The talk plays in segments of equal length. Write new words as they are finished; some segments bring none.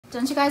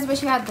Don't you guys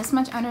wish you had this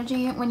much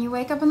energy when you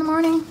wake up in the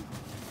morning?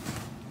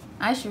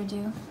 I sure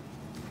do.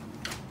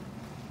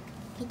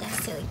 Look at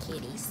that silly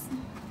kitties.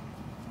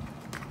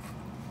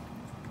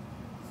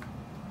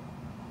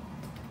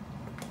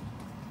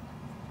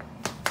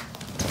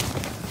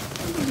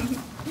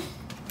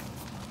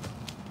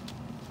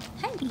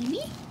 Hi,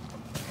 baby.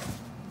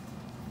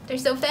 They're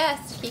so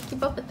fast. You can't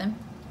keep up with them.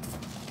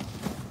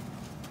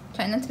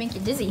 Try not to make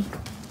you dizzy.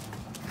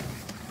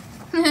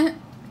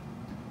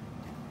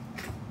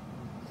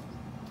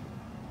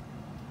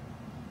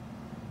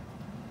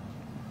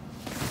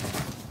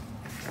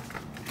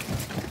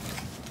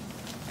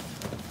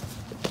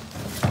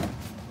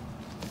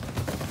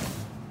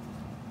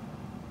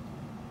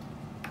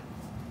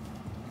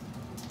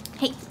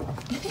 Hey.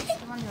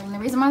 I'm wondering, the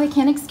reason why they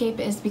can't escape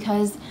is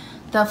because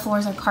the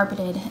floors are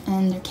carpeted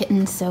and they're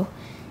kittens, so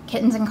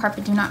kittens and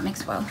carpet do not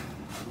mix well,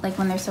 like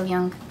when they're so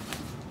young.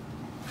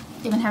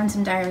 They've been having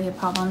some diarrhea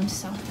problems,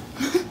 so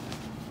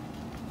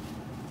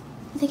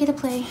they get to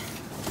play.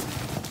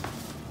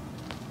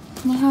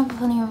 And they have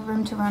plenty of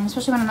room to run,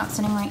 especially when I'm not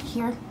sitting right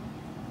here.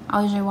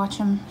 I'll usually watch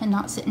them and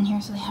not sit in here,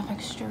 so they have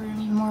extra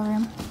room, even more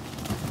room.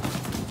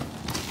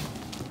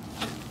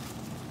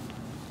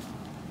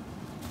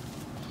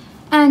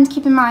 And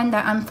keep in mind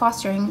that I'm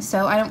fostering,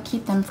 so I don't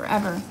keep them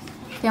forever.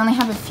 They only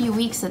have a few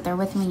weeks that they're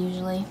with me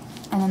usually,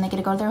 and then they get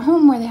to go to their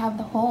home where they have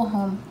the whole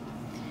home,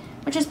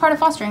 which is part of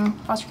fostering.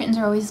 Foster kittens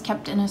are always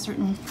kept in a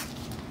certain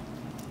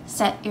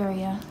set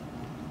area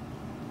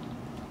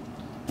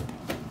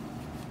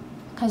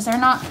because they're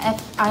not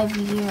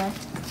FIV or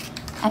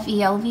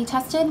FELV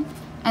tested,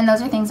 and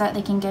those are things that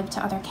they can give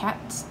to other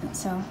cats,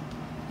 so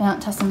we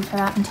don't test them for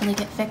that until they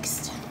get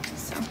fixed.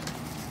 So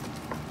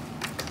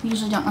we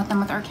usually don't let them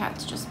with our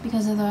cats just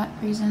because of that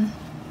reason.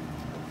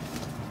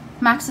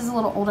 Max is a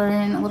little older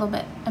and a little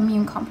bit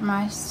immune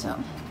compromised, so.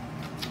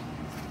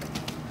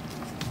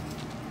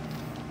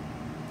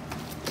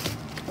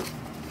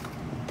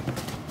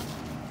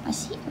 I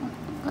see you.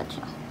 Good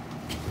job.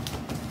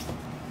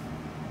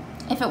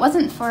 If it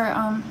wasn't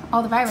for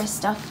all the virus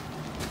stuff,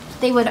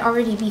 they would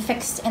already be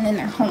fixed and in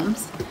their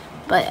homes.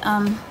 But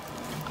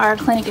our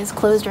clinic is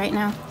closed right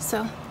now,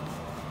 so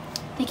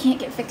they can't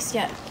get fixed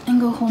yet and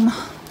go home.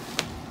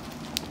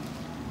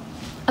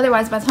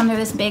 Otherwise, by the time they're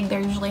this big, they're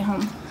usually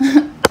home.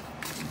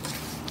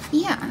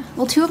 Yeah,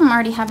 well, 2 of them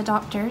already have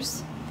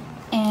adopters,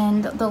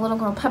 and the little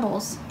girl,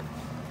 Pebbles,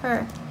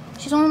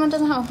 she's the only one that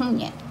doesn't have a home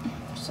yet,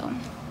 so.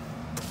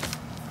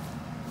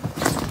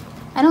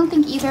 I don't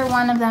think either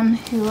one of them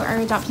who are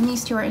adopting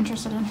these 2 are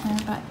interested in her,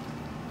 but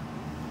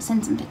I'll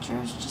send some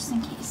pictures just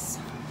in case.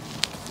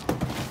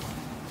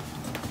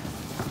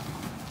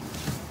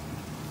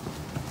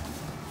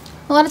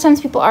 A lot of times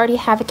people already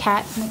have a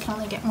cat and they can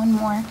only get one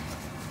more.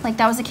 Like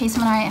that was the case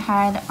when I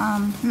had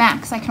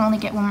Max. I can only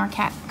get 1 more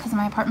cat because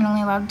my apartment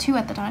only allowed 2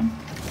 at the time.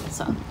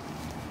 So.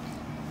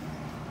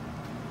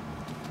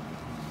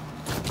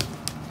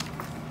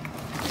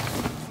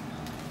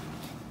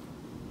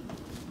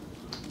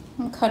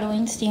 I'm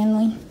cuddling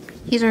Stanley.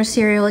 He's our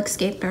serial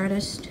escape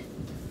artist.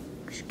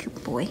 He's a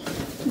cute boy.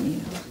 Yeah.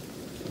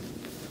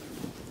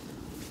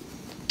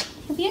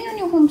 He'll be in our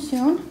new home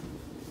soon.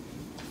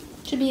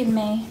 Should be in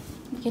May.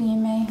 Beginning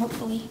of May,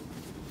 hopefully.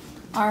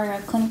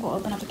 Our clinic will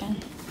open up again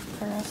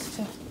for us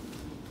to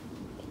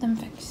get them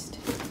fixed.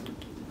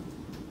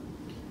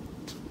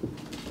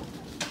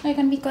 Are you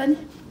gonna be good?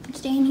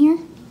 Staying here?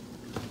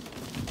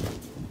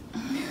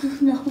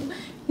 No,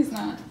 he's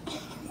not.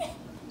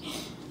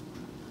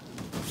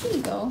 Here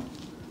you go.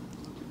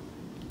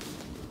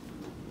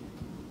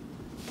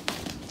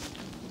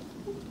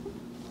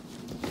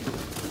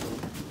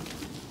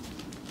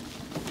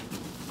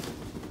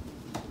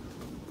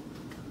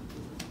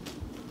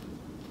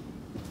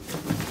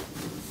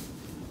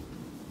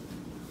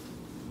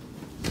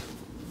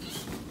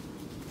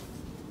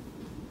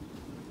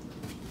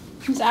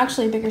 There's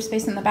actually a bigger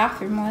space than the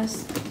bathroom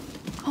was.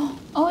 Oh,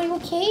 are you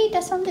okay?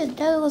 That sounded,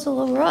 that was a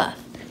little rough.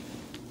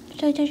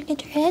 Did you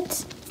get your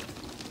heads?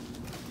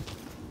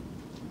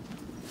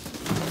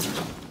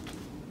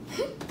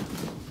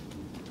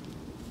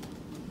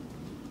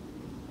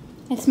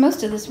 It's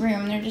most of this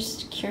room. They're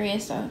just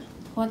curious of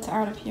what's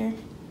out of here.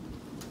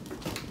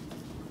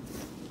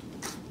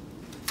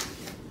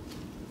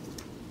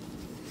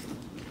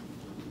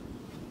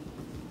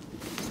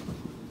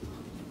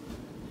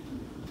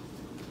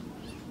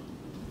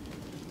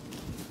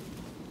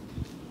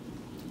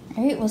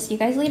 All right, we'll see you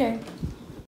guys later.